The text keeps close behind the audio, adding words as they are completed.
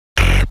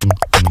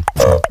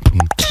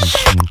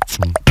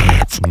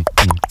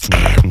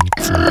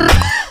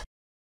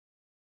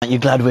you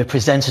glad we're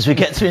presenters? We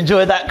get to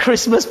enjoy that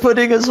Christmas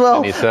pudding as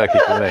well. Plenty of turkey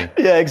for me.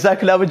 Yeah,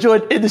 exactly. I'm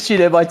joined in the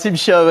studio by Tim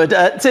Sherwood.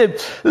 Tim,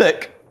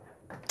 look,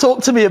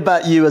 talk to me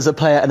about you as a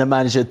player and a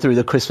manager through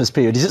the Christmas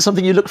period. Is it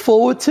something you look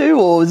forward to,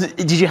 or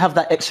did you have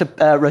that extra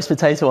roast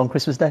potato on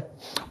Christmas Day?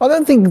 I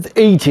don't think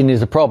eating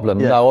is a problem.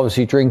 Yeah. No,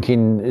 obviously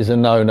drinking is a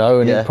no-no,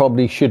 and it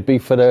probably should be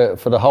for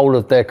the whole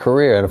of their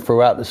career and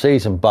throughout the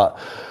season. But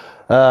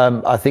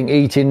I think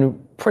eating,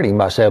 pretty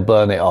much they'll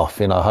burn it off,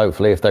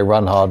 hopefully, if they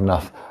run hard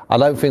enough. I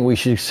don't think we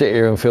should sit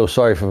here and feel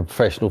sorry for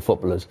professional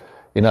footballers.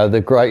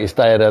 The greatest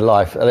day of their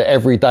life,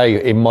 every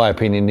day, in my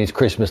opinion, is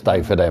Christmas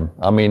Day for them.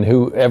 I mean,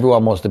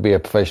 everyone wants to be a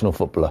professional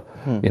footballer,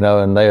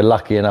 and they're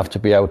lucky enough to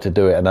be able to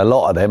do it. And a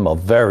lot of them are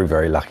very,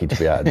 very lucky to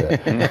be able to do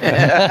it.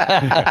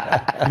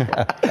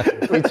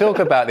 We talk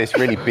about this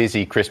really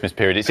busy Christmas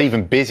period. It's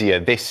even busier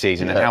this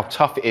season, and how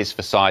tough it is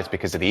for sides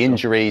because of the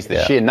injuries,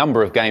 the sheer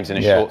number of games in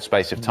a short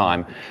space of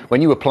time.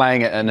 When you were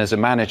playing it and as a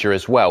manager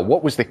as well,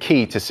 what was the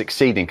key to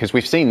succeeding? Because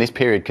we've seen this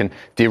period can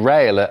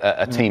derail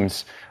a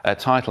team's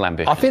title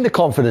ambition. I think the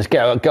confidence,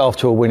 get off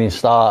to a winning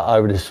start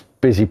over this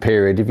busy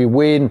period. If you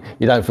win,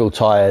 you don't feel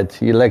tired.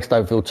 Your legs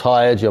don't feel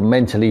tired. You're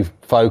mentally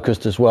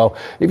focused as well.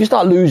 If you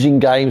start losing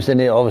games,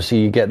 then obviously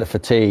you get the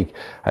fatigue,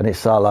 and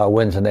it's like,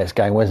 when's the next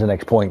game? When's the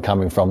next point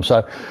coming from?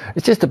 So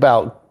it's just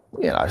about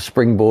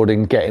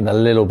springboarding, getting a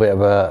little bit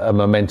of a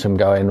momentum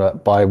going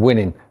by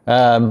winning.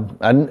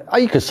 And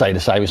you could say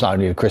the same. It's not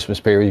only the Christmas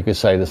period. You could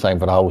say the same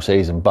for the whole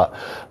season.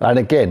 And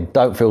again,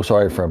 don't feel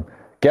sorry for them.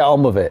 Get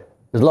on with it.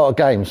 There's a lot of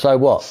games, so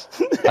what?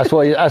 That's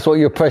what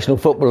you're a professional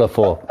footballer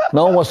for.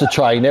 No one wants to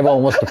train,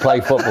 everyone wants to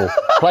play football.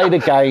 Play the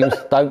games,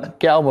 don't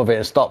get on with it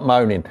and stop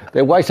moaning.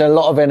 They're wasting a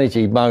lot of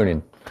energy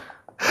moaning.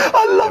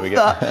 I love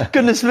that.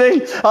 Goodness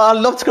me. I'd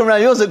love to come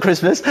around yours at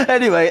Christmas.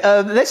 Anyway,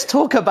 let's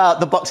talk about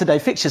the Boxing Day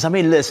fixtures. I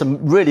mean, there's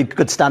some really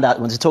good standout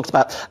ones. We talked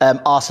about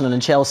Arsenal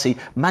and Chelsea.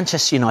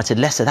 Manchester United,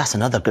 Leicester, that's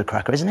another good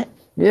cracker, isn't it?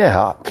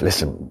 Yeah,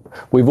 listen,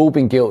 we've all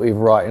been guilty of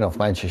writing off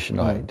Manchester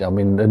United. I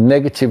mean, the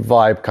negative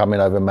vibe coming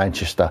over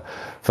Manchester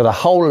for the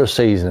whole of the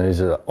season is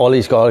that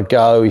Ollie's got to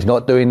go, he's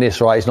not doing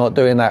this right, he's not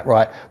doing that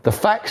right. The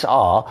facts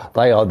are,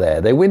 they are there.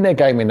 They win their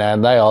game in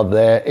hand, they are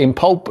there in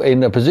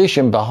a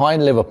position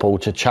behind Liverpool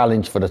to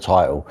challenge for the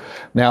title.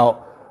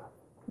 Now,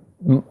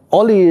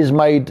 Ollie has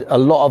made a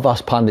lot of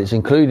us pundits,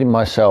 including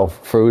myself,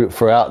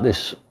 throughout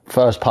this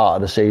first part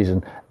of the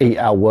season, eat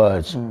our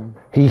words.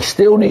 He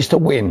still needs to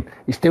win.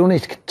 He still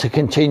needs to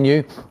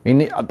continue.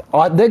 They're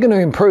going to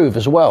improve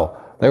as well.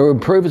 They will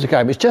improve as a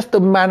game. It's just the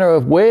manner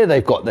of where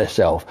they've got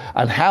themselves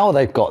and how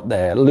they've got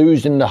there,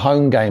 losing the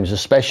home games,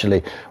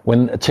 especially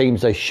when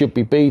teams they should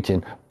be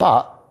beating.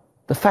 But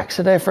the facts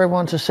are there for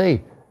everyone to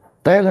see.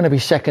 They're going to be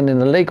second in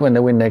the league when they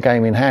win their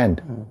game in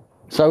hand.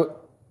 So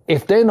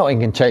if they're not in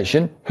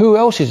contention, who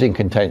else is in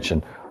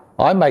contention?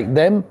 I make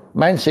them,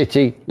 Man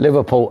City,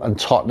 Liverpool and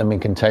Tottenham in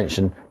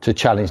contention to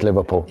challenge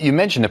Liverpool. You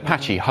mentioned a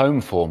patchy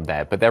home form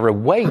there, but their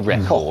away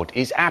record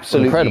is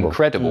absolutely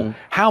incredible.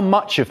 How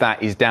much of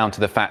that is down to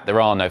the fact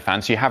there are no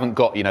fans? So you haven't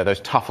got, those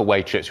tough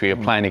away trips where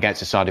you're playing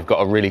against a side who've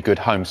got a really good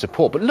home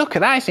support. But look at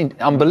that, it's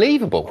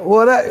unbelievable.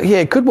 Well,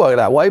 it could work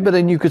that way, but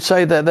then you could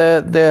say that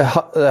their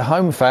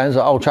home fans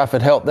at Old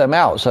Trafford helped them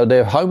out, so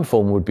their home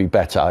form would be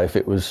better if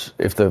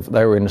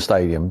they were in the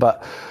stadium.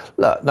 But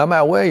look, no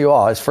matter where you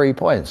are, it's 3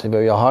 points. If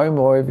you're home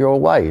or if you're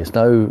away, it's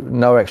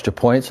no extra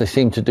points. They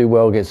seem to do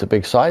well against the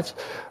big sides.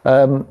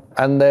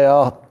 And they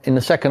are, in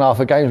the second half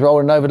of games,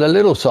 rolling over the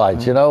little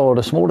sides, or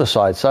the smaller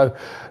sides. So,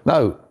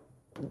 no,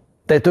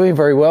 they're doing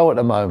very well at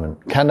the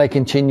moment. Can they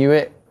continue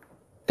it?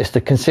 It's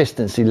the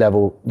consistency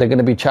level. They're going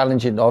to be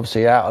challenging,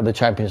 obviously, out of the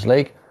Champions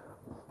League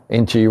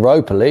into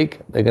Europa League.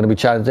 They're going to be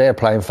challenged there,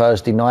 playing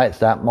Thursday nights.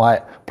 That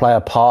might play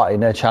a part in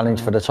their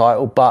challenge for the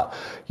title. But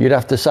you'd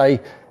have to say,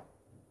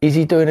 is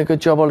he doing a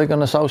good job, Ole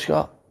Gunnar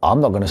Solskjaer? I'm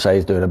not going to say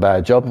he's doing a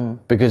bad job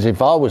because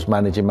if I was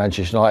managing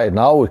Manchester United and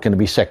I was going to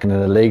be second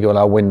in the league and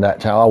I win that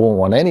town, I wouldn't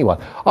want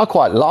anyone.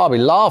 I'll be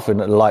laughing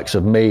at the likes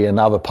of me and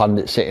other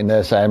pundits sitting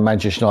there saying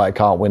Manchester United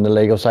can't win the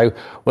league. I'll say,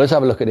 well, let's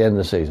have a look at the end of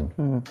the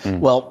season.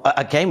 Well,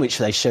 a game which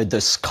they showed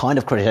those kind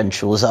of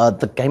credentials,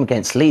 the game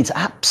against Leeds,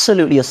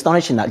 absolutely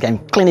astonishing that game,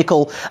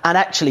 clinical and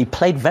actually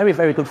played very,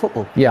 very good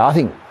football. Yeah, I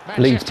think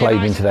Leeds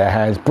played into their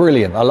hands.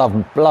 Brilliant. I love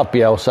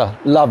Bielsa,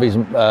 love his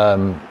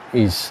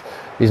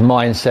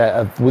mindset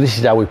of, well, this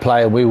is how we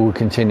play and we will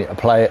continue to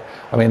play it.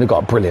 I mean, they've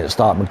got a brilliant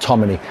start.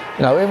 McTominay,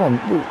 everyone,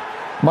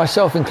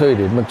 myself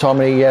included,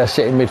 McTominay,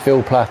 sitting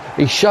midfield player.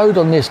 He showed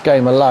on this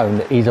game alone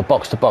that he's a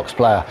box-to-box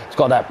player. He's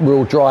got that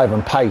real drive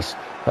and pace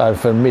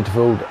for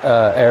midfield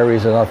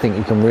areas, and I think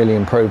he can really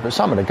improve. But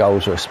some of the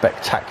goals were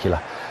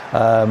spectacular.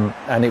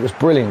 And it was a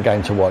brilliant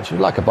game to watch. It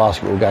was like a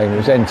basketball game. It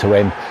was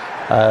end-to-end.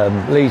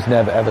 Leeds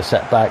never, ever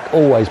set back.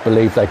 Always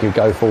believed they could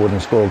go forward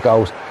and score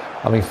goals.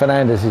 I mean,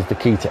 Fernandes is the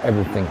key to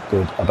everything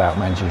good about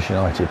Manchester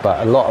United,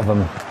 but a lot of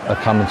them are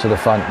coming to the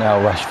front now.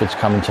 Rashford's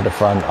coming to the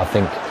front. I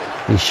think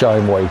he's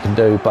showing what he can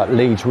do, but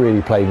Leeds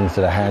really played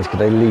into their hands because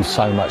they leave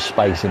so much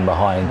space in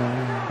behind.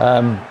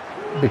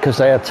 because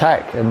they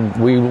attack, and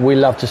we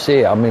love to see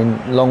it. I mean,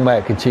 long may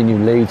it continue,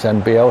 Leeds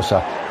and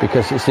Bielsa,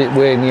 because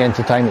we're in the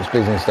entertainment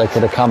business. They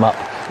could have come up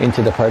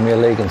into the Premier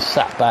League and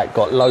sat back,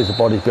 got loads of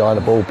bodies behind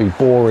the ball, be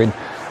boring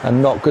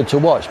and not good to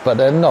watch, but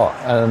they're not,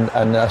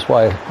 and that's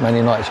why Man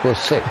United scored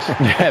 6.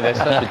 Yeah, they're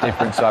such a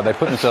different side. They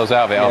put themselves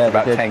out of it after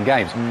about 10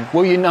 games.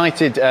 Will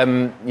United,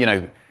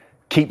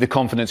 keep the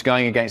confidence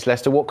going against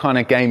Leicester? What kind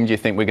of game do you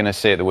think we're going to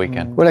see at the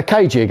weekend? Well, a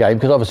cagier game,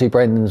 because obviously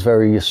Brendan's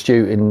very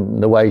astute in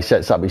the way he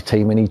sets up his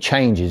team, and he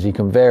changes, he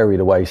can vary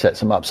the way he sets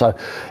them up, so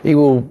he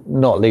will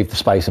not leave the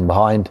space in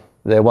behind.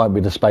 There won't be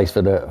the space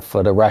for the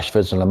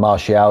Rashfords and the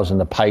Martials and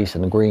the pace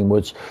and the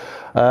Greenwoods.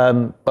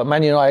 But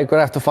Man United are going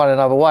to have to find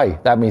another way.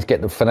 That means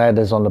get the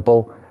Fernandes on the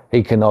ball.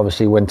 He can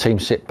obviously, when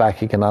teams sit back,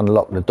 he can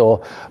unlock the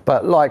door.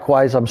 But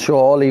likewise, I'm sure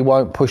Ollie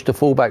won't push the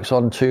fullbacks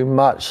on too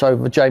much,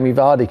 so Jamie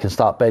Vardy can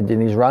start bending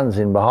his runs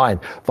in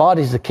behind.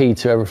 Vardy's the key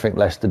to everything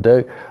Leicester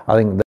do. I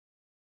think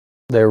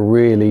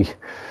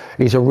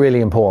he's a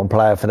really important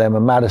player for them,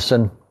 and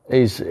Maddison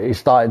is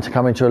starting to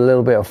come into a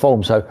little bit of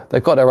form, so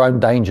they've got their own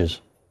dangers.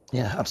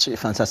 Yeah, absolutely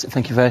fantastic.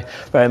 Thank you very,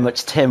 very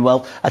much, Tim.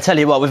 Well, I tell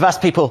you what, we've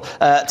asked people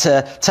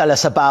to tell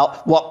us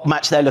about what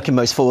match they're looking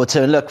most forward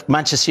to. And look,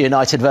 Manchester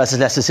United versus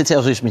Leicester City,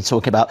 as we've been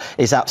talking about,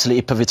 is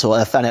absolutely pivotal.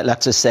 Thanet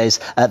Lecter says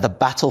the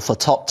battle for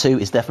top 2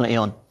 is definitely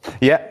on.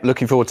 Yeah,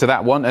 looking forward to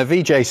that one.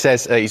 VJ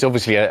says he's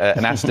obviously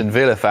an Aston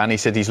Villa fan. He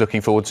said he's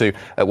looking forward to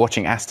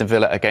watching Aston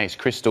Villa against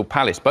Crystal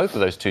Palace. Both of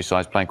those two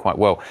sides playing quite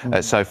well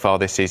so far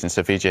this season.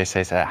 So VJ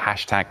says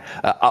hashtag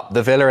up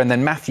the Villa. And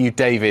then Matthew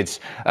Davids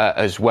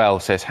as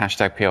well says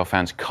hashtag PL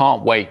fans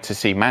can't wait to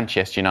see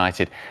Manchester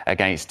United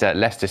against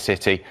Leicester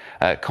City.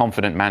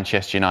 Confident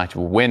Manchester United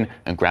will win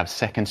and grab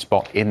second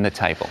spot in the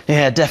table.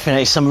 Yeah,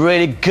 definitely. Some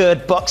really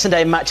good Boxing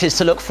Day matches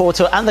to look forward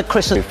to. And the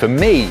Christmas... For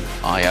me,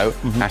 Io,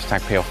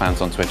 hashtag PL fans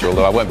on Twitter,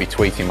 although I won't be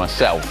tweeting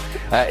myself,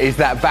 is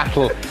that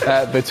battle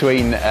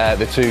between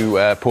the two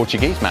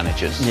Portuguese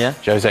managers,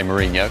 Jose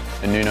Mourinho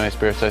and Nuno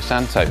Espirito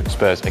Santo,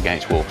 Spurs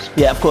against Wolves.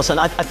 Yeah, of course, and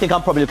I think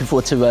I'm probably looking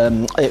forward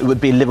to it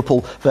would be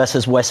Liverpool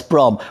versus West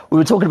Brom. We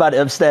were talking about it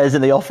upstairs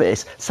in the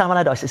office. Sam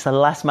Allardyce is the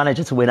last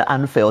manager to win at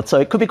Anfield, so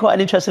it could be quite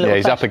an interesting little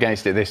he's match. Up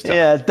against it this time.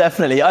 Yeah,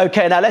 definitely.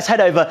 OK, now let's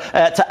head over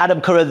to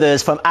Adam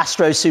Carruthers from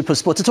Astro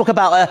Supersport to talk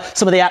about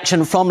some of the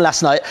action from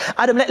last night.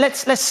 Adam,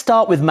 let's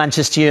start with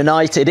Manchester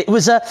United. It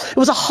was a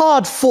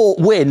hard-fought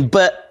win,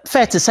 but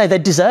fair to say they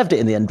deserved it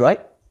in the end, right?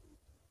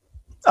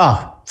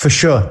 Oh, for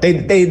sure.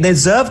 They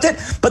deserved it,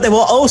 but they were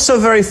also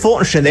very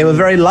fortunate. They were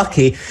very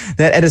lucky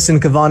that Edison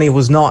Cavani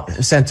was not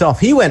sent off.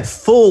 He went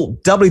full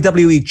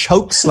WWE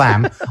choke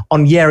slam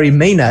on Yerry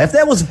Mina. If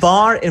there was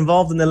VAR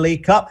involved in the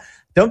League Cup,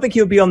 don't think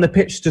he would be on the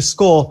pitch to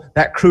score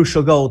that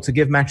crucial goal to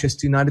give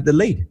Manchester United the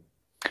lead.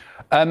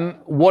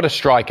 What a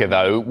striker,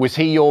 though. Was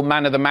he your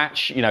man of the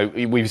match? You know,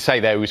 we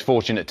say there he was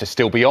fortunate to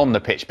still be on the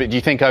pitch, but do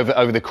you think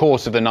over the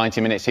course of the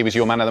 90 minutes he was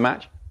your man of the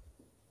match?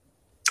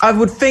 I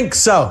would think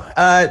so.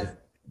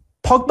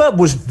 Pogba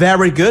was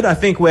very good. I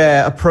think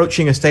we're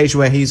approaching a stage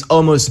where he's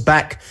almost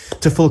back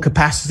to full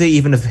capacity,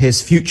 even of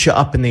his future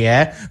up in the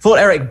air. Thought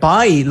Eric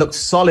Bailly looked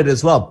solid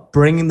as well,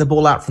 bringing the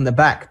ball out from the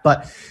back.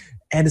 But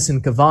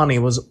Edison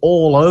Cavani was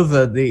all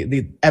over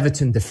the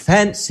Everton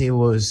defence. He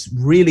was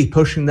really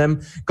pushing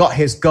them, got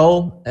his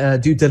goal,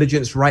 due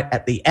diligence right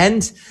at the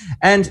end,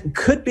 and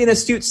could be an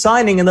astute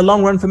signing in the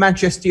long run for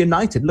Manchester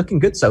United. Looking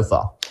good so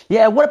far.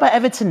 Yeah, what about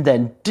Everton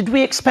then? Did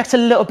we expect a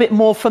little bit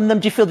more from them?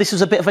 Do you feel this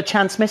was a bit of a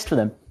chance missed for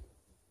them?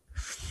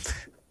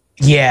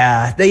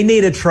 Yeah, they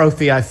need a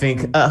trophy, I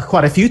think.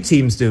 Quite a few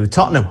teams do.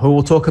 Tottenham, who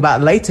we'll talk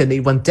about later,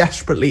 need one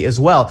desperately as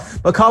well.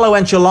 But Carlo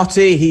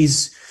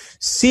Ancelotti,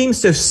 seems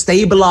to have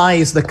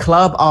stabilized the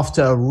club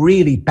after a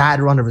really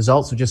bad run of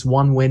results with just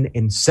 1 win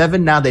in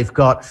 7. Now they've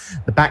got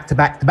the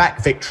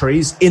back-to-back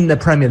victories in the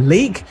Premier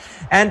League.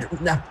 And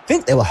I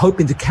think they were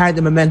hoping to carry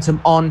the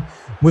momentum on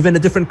within a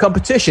different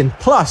competition.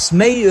 Plus,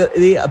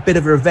 maybe a bit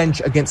of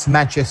revenge against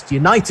Manchester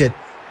United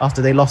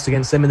after they lost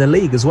against them in the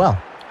league as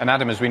well. And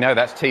Adam, as we know,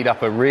 that's teed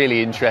up a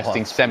really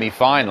interesting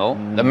semi-final.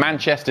 The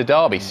Manchester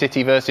derby,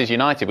 City versus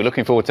United. We're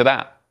looking forward to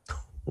that.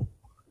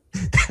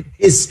 That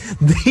is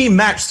the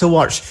match to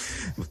watch.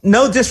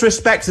 No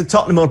disrespect to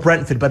Tottenham or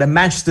Brentford, but a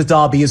Manchester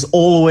derby is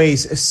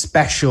always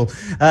special.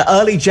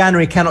 Early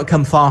January cannot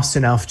come fast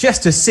enough.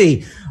 Just to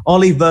see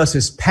Oli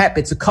versus Pep.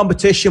 It's a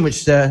competition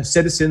which the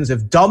citizens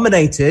have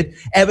dominated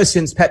ever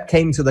since Pep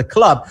came to the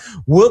club.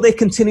 Will they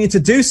continue to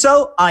do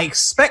so? I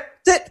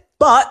expect it,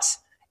 but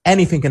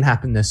anything can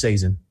happen this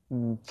season.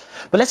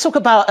 But let's talk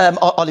about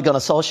Ole Gunnar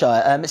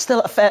Solskjaer. It's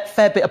still a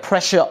fair bit of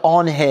pressure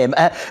on him.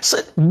 So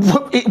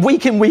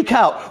week in, week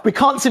out, we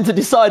can't seem to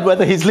decide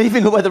whether he's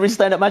leaving or whether he's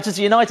staying at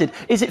Manchester United.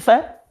 Is it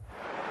fair?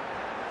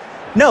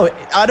 No,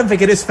 I don't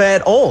think it is fair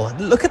at all.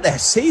 Look at their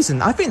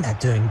season. I think they're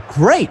doing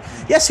great.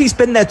 Yes, he's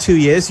been there 2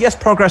 years. Yes,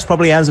 progress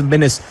probably hasn't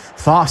been as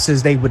fast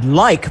as they would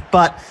like,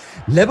 but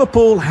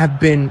Liverpool have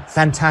been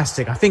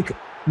fantastic. I think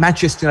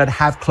Manchester United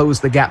have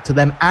closed the gap to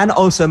them and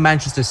also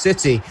Manchester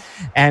City.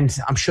 And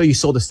I'm sure you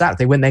saw the stat.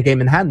 They win their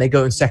game in hand, they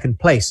go in second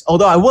place.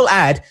 Although I will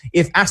add,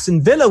 if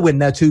Aston Villa win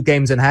their 2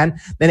 games in hand,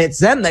 then it's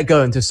them that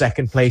go into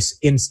second place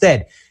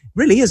instead.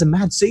 Really is a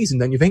mad season,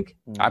 don't you think?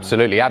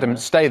 Absolutely. Adam,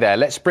 stay there.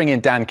 Let's bring in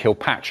Dan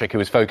Kilpatrick, who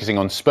was focusing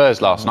on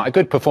Spurs last night. A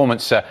good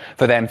performance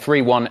for them,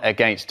 3-1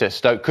 against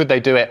Stoke. Could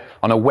they do it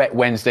on a wet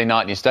Wednesday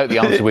night in Stoke? The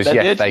answer was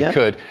yes, they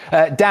could.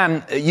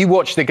 Dan, you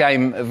watched the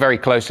game very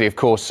closely, of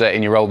course,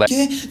 in your role there.